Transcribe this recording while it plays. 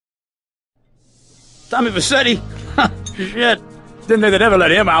Tommy Vercetti? Shit. Didn't think they'd ever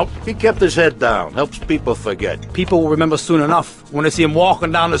let him out. He kept his head down. Helps people forget. People will remember soon enough. When they see him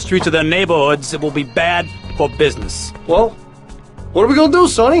walking down the streets of their neighborhoods, it will be bad for business. Well, what are we gonna do,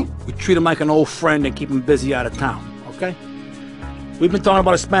 Sonny? We treat him like an old friend and keep him busy out of town, okay? We've been talking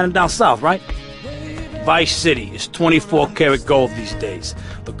about expanding down south, right? Vice City is 24-karat gold these days.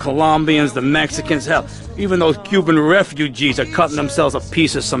 The Colombians, the Mexicans, hell, even those Cuban refugees are cutting themselves a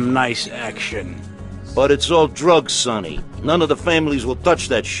piece of some nice action. But it's all drugs, Sonny. None of the families will touch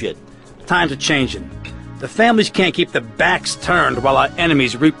that shit. Times are changing. The families can't keep their backs turned while our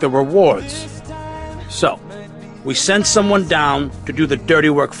enemies reap the rewards. So, we send someone down to do the dirty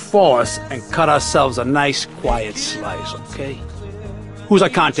work for us and cut ourselves a nice, quiet slice, okay? Who's our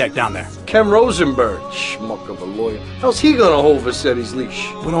contact down there? Ken Rosenberg, schmuck of a lawyer. How's he gonna hold Vercetti's leash?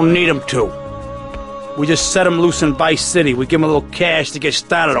 We don't need him to. We just set him loose in Vice City. We give him a little cash to get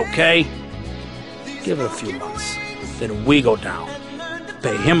started, okay? Give it a few months. Then we go down.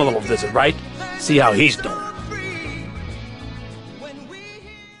 Pay him a little visit, right? See how he's doing.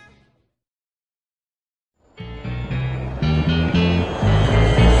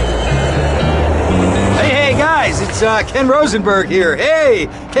 Hey, guys, it's Ken Rosenberg here. Hey,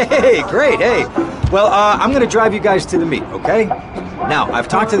 great, hey. Well, I'm gonna drive you guys to the meet, okay? Now, I've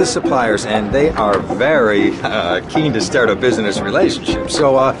talked to the suppliers, and they are very keen to start a business relationship.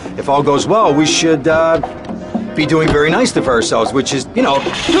 So, if all goes well, we should be doing very nicely for ourselves, which is, you know,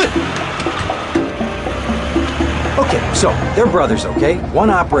 good. Okay, so they're brothers, okay?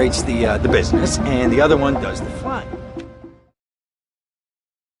 One operates the business, and the other one does the flying.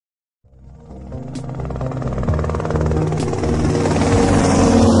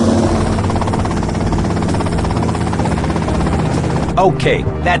 Okay,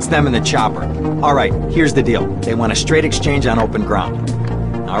 that's them in the chopper. All right, here's the deal. They want a straight exchange on open ground.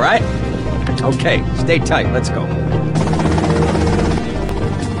 All right? Okay, stay tight. Let's go.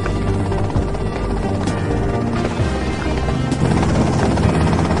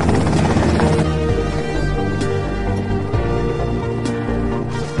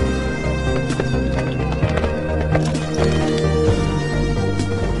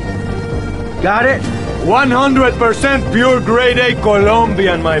 Got it? 100% pure grade A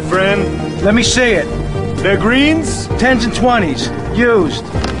Colombian, my friend. Let me see it. The greens? 10s and 20s. Used.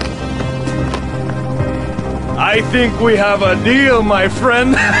 I think we have a deal, my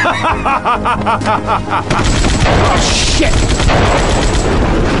friend. Oh, shit!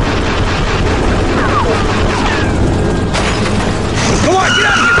 Come on, get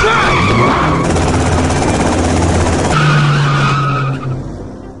out of here! Drive!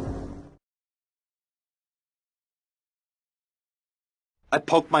 I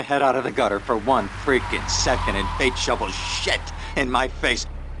poked my head out of the gutter for 1 freaking second and fate shoveled shit in my face.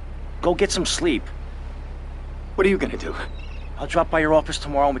 Go get some sleep. What are you gonna do? I'll drop by your office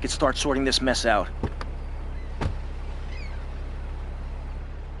tomorrow and we can start sorting this mess out.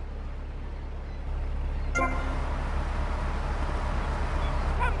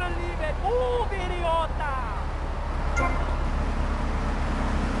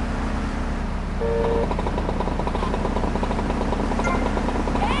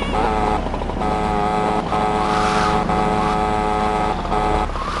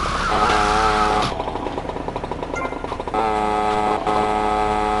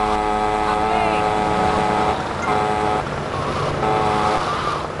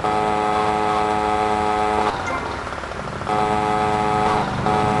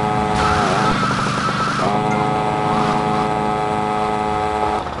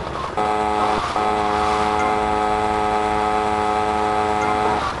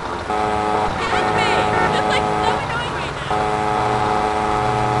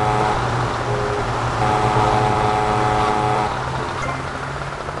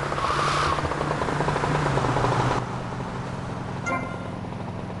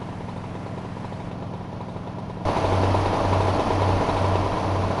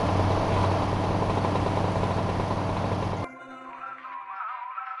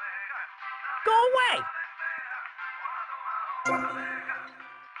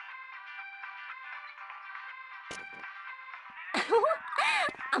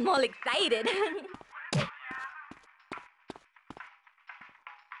 I'm all excited.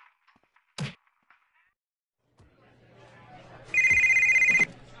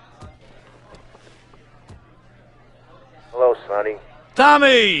 Hello, Sonny.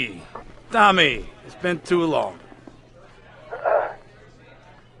 Tommy! Tommy, it's been too long.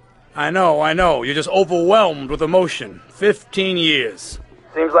 I know. You're just overwhelmed with emotion. 15 years.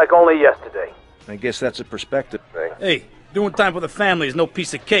 Seems like only yesterday. I guess that's a perspective thing. Hey, Doing time for the family is no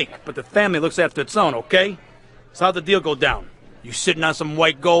piece of cake, but the family looks after its own, okay? So how'd the deal go down? You sitting on some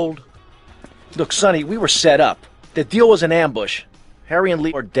white gold? Look, Sonny, we were set up. The deal was an ambush. Harry and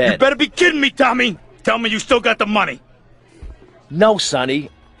Lee are dead. You better be kidding me, Tommy! Tell me you still got the money. No, Sonny.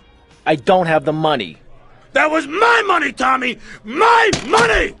 I don't have the money. That was my money, Tommy! My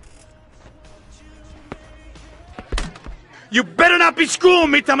money! You better not be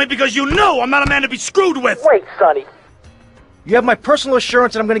screwing me, Tommy, because you know I'm not a man to be screwed with! Wait, Sonny. You have my personal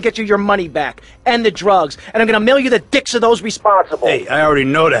assurance that I'm going to get you your money back, and the drugs, and I'm going to mail you the dicks of those responsible. Hey, I already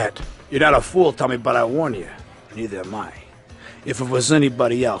know that. You're not a fool, Tommy, but I warn you. Neither am I. If it was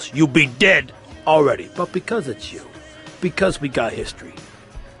anybody else, you'd be dead already. But because it's you, because we got history,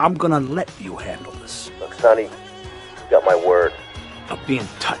 I'm gonna let you handle this. Look, Sonny, you got my word. I'll be in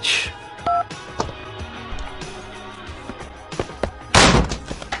touch.